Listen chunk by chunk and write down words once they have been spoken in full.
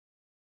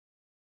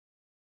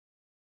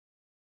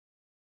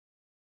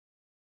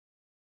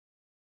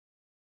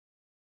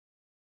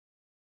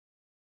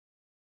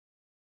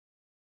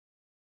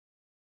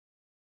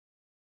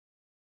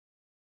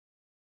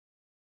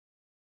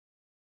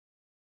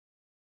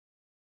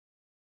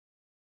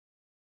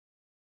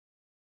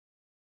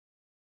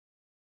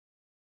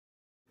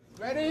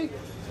Ready?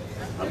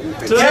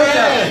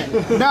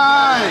 10,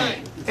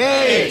 9,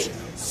 8,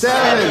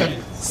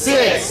 7,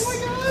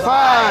 6,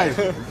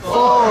 5,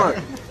 4,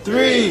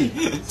 3,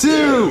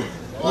 2,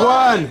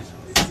 1.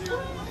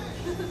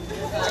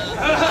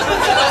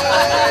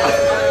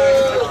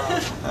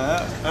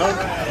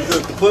 Is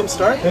it the plume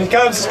start? Here it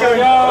comes, it's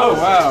going. Oh,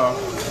 wow.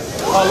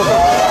 Oh,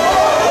 look.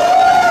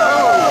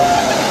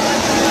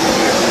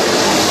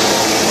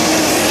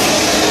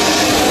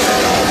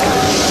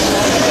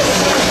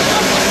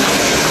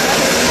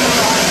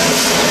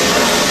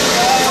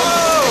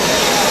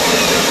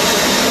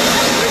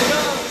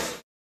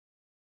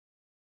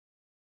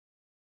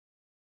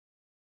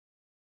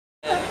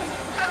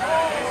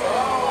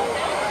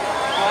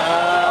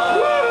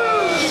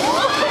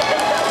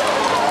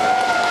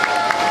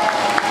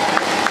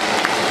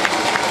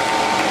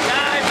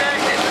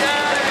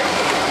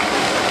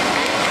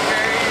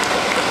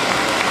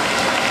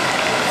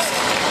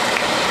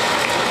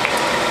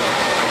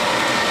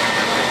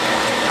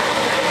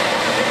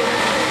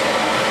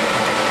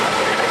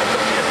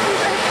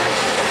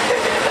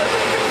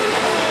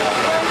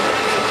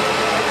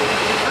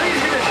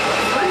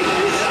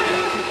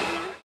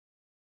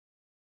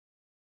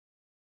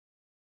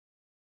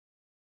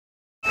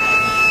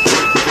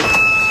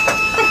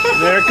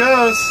 There it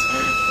goes.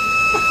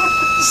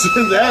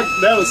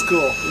 that was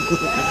cool.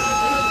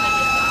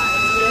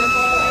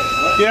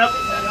 Yep.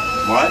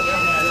 What?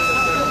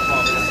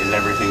 Is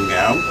everything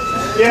down?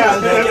 Yeah,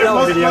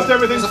 most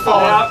everything's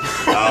falling.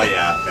 Oh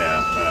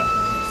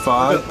yeah.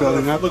 Fog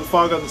building up. Look,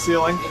 fog on the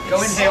ceiling.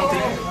 Go inhale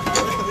deep.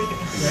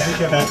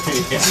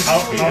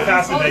 How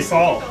fast did they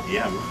fall?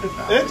 Yeah.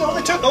 It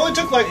only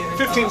took like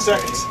 15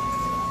 seconds.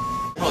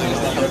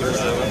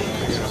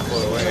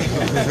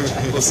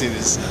 We'll see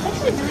this.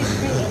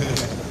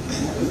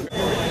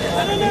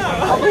 I don't know.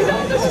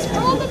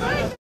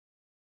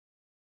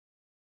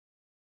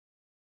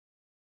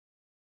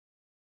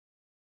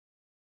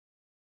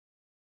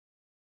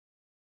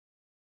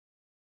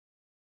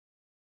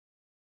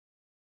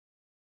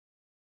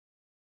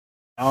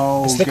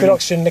 Oh, it's liquid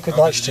oxygen, liquid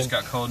nitrogen. It just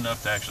got cold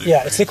enough to actually.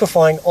 Yeah, it's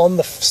liquefying on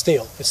the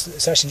steel.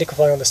 It's actually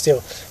liquefying on the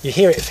steel. You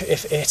hear it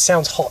if it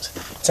sounds hot.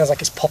 It sounds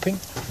like it's popping.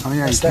 Oh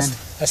yeah,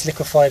 that's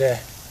liquefied air.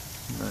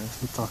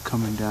 It's all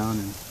coming down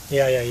and.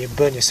 Yeah, you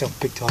burn yourself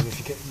big time if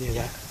you get near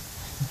that.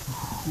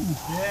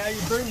 Yeah,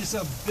 you burn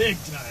yourself big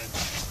time.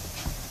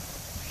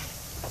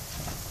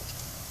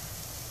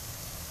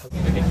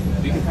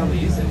 We could probably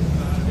use it. I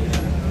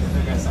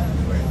got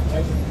something for it.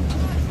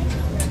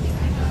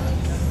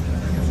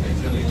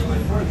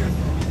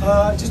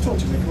 Just talk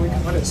to me. We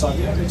can put it aside.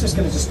 We're just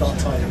going to start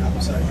tidying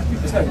up, so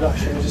there's no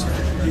rush. We'll just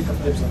keep the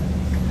libs on.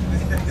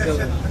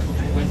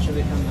 When should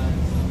we come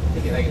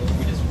take it? Like,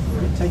 we just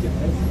Take it,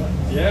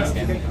 man. Yeah.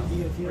 scan it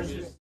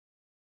out.